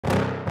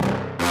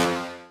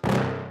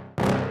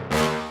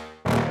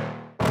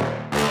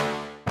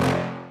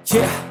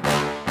Yeah.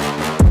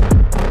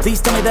 Please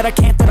tell me that I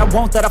can't, that I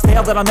won't, that I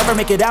fail, that I'll never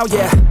make it out,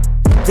 yeah.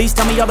 Please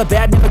tell me all the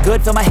bad, never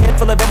good, fill my head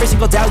full of every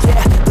single doubt,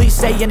 yeah. Please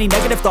say any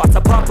negative thoughts, I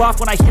pop off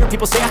when I hear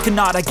people say I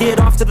cannot. I get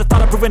off to the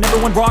thought of proving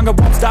everyone wrong, I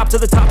won't stop to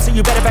the top, so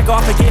you better back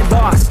off and get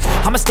lost.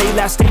 I'ma stay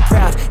loud, stay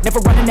proud, never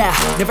running out,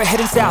 never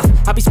heading south.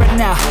 I'll be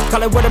spreading out,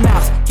 call it word of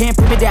mouth, can't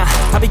put me down,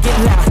 I'll be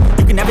getting loud.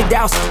 You can have your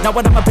doubts, not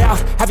what I'm about,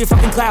 have your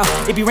fucking clout.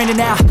 It be raining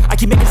now, I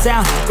keep making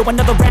sound, go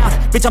another round,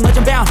 bitch I'm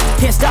legend bound,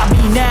 can't stop me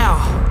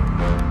now.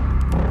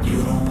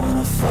 You don't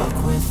wanna fuck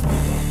with me,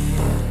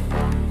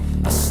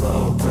 a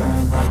slow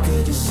burn like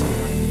a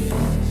disease.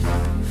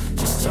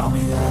 Just tell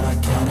me that I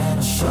can and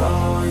I'll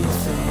show you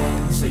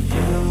things that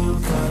you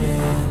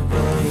couldn't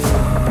believe.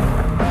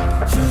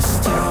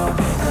 Just tell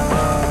me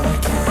that I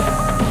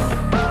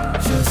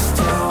can. Just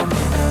tell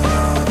me that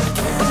I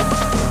can.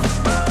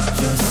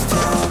 Just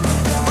tell me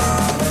that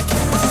I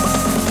can.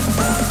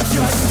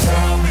 Just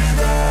tell me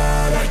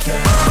that I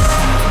can.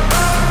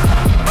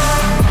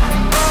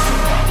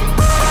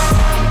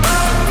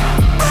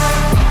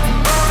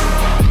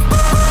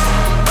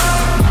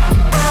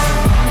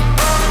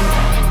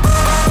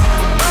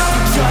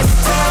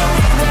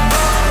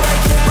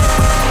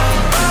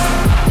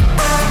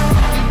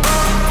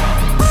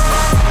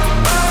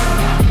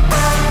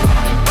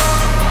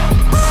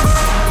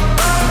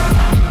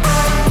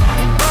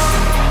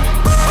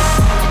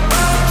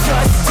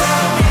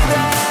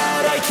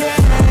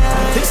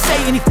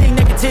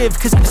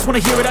 Cause I just wanna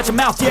hear it out your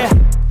mouth, yeah.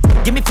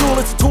 Give me fuel,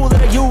 it's a tool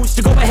that I use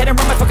to go ahead and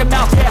run my fucking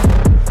mouth, yeah.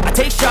 I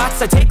take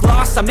shots, I take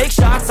loss, I make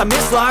shots, I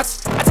miss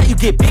lots. That's how you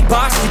get big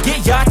boss, you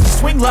get yachts, you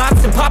swing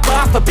lots and pop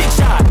off a big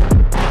shot.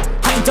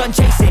 I ain't done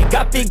chasing,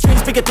 got big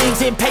dreams, bigger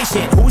things,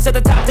 impatient. Who's at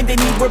the top think they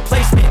need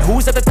replacement?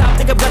 Who's at the top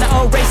think I'm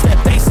gonna erase them?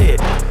 Face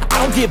it, I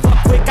don't give up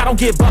quick, I don't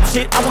give up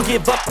shit, I won't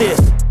give up this.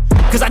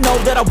 Cause I know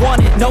that I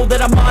want it, know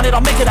that I'm on it,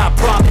 I'll make it, I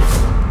promise.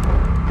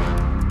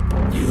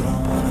 You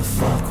don't wanna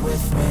fuck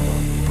with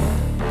me,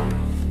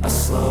 a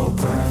slow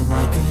burn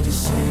like a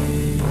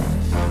disease.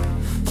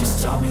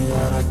 Just tell me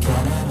that I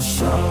can and I'll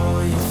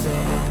show you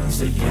things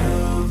that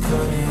you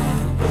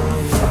couldn't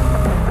believe.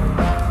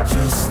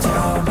 Just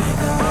tell me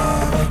that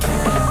I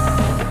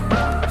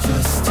can.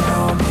 Just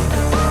tell me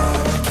that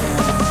I can.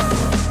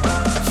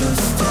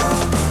 Just tell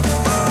me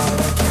that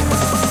I can.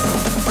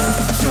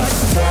 Just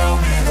tell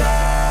me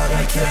that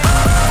I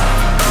can.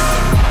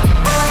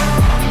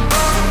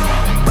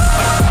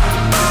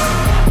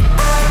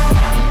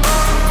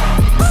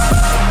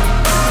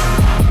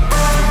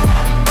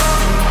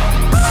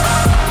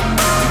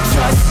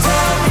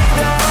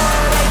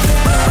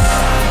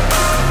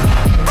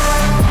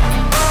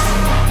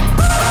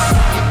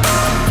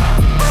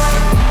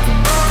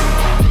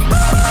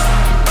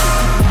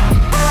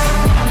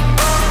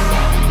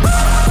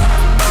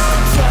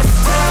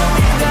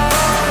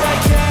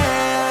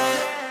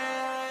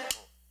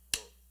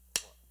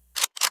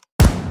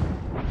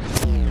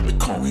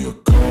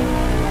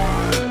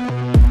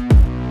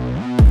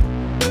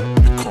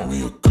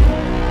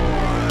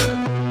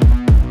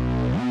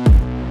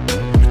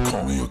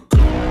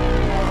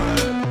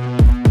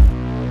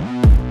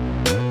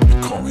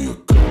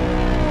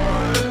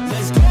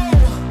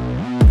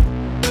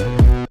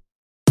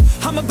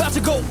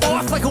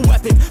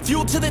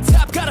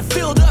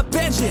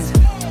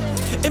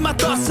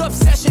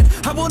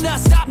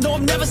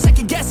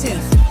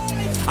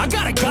 I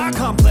got a God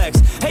complex.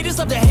 Haters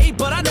love to hate,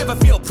 but I never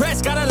feel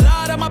pressed. Got a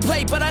lot on my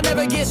plate, but I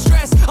never get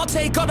stressed. I'll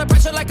take all the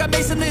pressure like I'm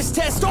acing this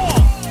test.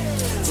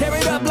 Tear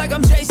it up like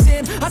I'm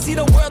Jason. I see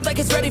the world like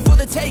it's ready for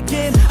the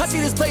taking. I see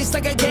this place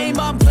like a game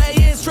I'm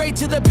playing. Straight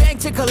to the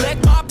bank to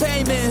collect my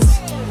payments.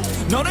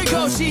 No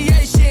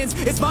negotiations,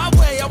 it's my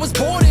way, I was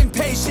born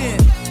impatient.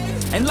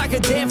 And like a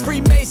damn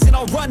Freemason,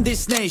 I'll run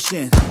this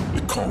nation.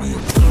 They call me a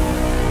god.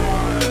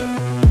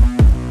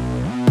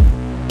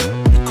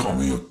 They call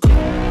me a god.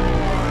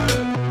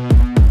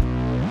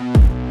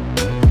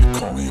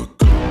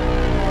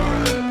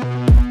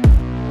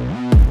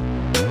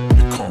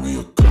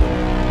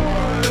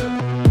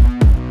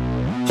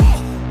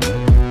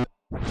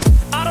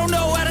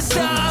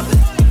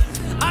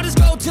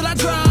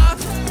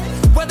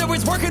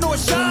 Working or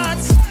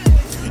shots,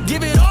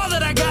 give it all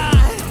that I got.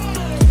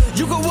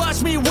 You can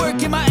watch me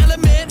work in my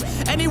element.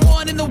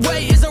 Anyone in the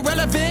way is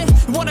irrelevant.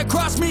 You wanna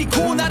cross me,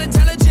 cool, not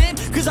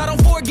intelligent. Cause I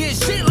don't forget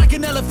shit like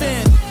an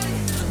elephant.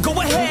 Go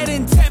ahead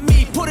and tempt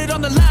me, put it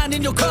on the line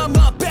and you'll come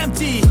up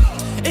empty.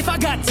 If I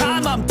got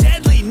time, I'm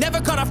deadly. Never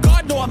caught off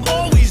guard, no, I'm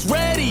always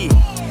ready.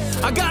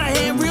 I got a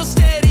hand real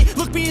steady.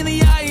 Look me in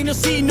the eye and you'll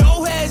see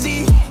no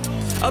hezzy.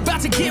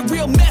 About to get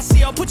real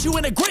messy. I'll put you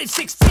in a grave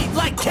 6 feet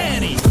like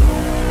Kenny.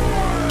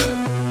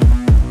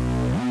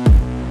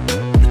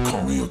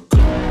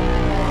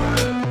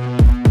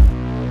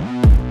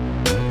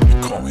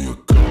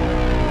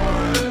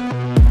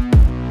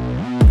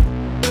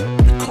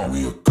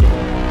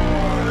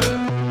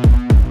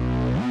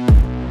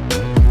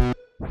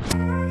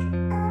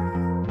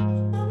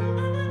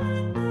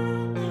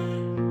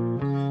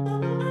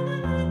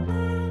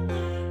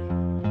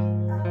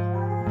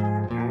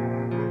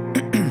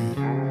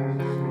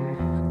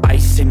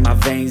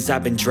 veins.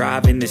 I've been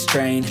driving this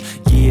train,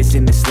 years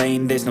in this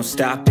lane. There's no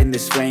stopping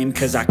this flame,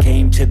 cause I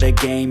came to the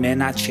game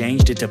and I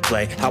changed it to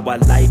play how I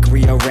like,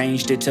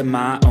 rearranged it to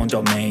my own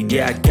domain.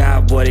 Yeah, I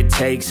got what it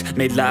takes,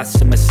 made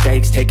lots of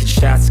mistakes, taking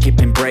shots,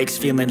 skipping breaks,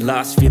 feeling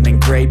lost, feeling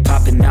great,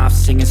 popping off,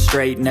 singing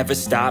straight, never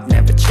stopped,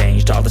 never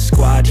changed. All the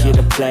squad here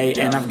to play,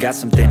 and I've got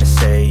something to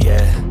say,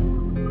 yeah.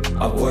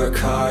 I work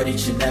hard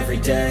each and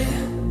every day,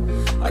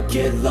 I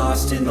get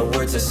lost in the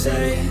words I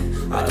say.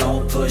 I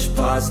don't push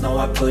pause, no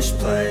I push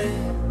play.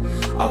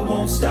 I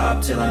won't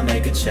stop till I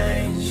make a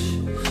change.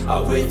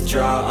 I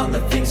withdraw on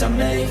the things I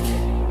make.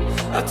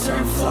 I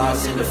turn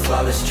flaws into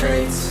flawless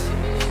traits.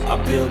 I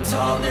build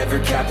tall, never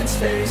capped in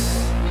space.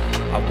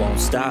 I won't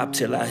stop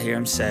till I hear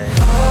him say,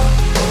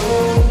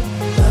 oh,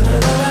 la, la,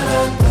 la,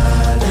 la,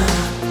 la, la.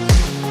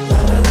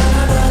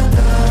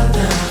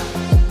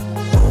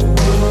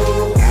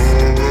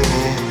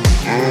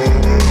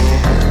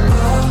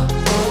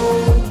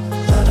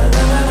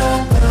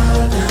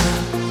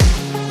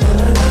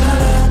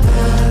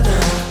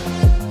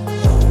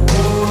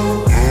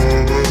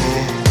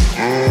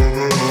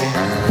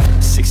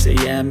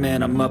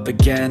 And I'm up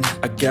again.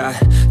 I got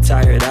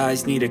tired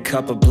eyes, need a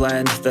cup of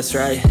blend. That's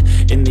right,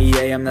 in the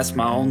AM, that's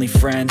my only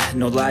friend.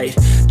 No light,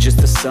 just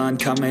the sun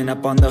coming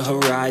up on the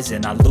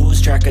horizon. I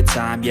lose track of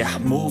time, yeah, I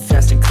move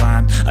fast and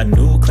climb a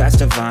new class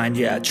divine,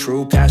 yeah,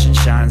 true passion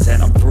shines.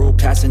 And I'm through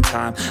passing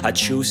time, I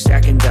choose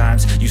stacking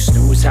dimes. You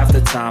snooze half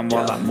the time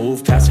while I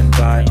move passing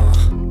by.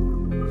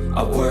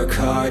 I work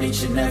hard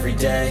each and every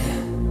day,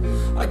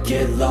 I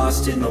get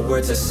lost in the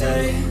words I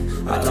say.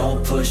 I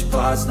don't push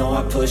pause, no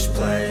I push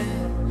play.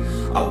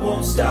 I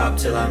won't stop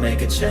till I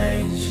make a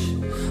change.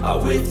 I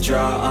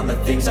withdraw on the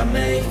things I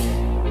make.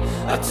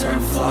 I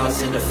turn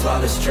flaws into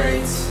flawless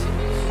traits.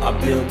 I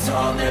build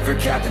tall, never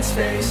capped in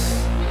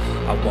space.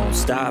 I won't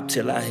stop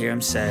till I hear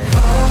him say,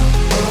 oh,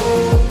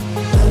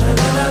 oh, la,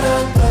 la,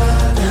 la, la, la.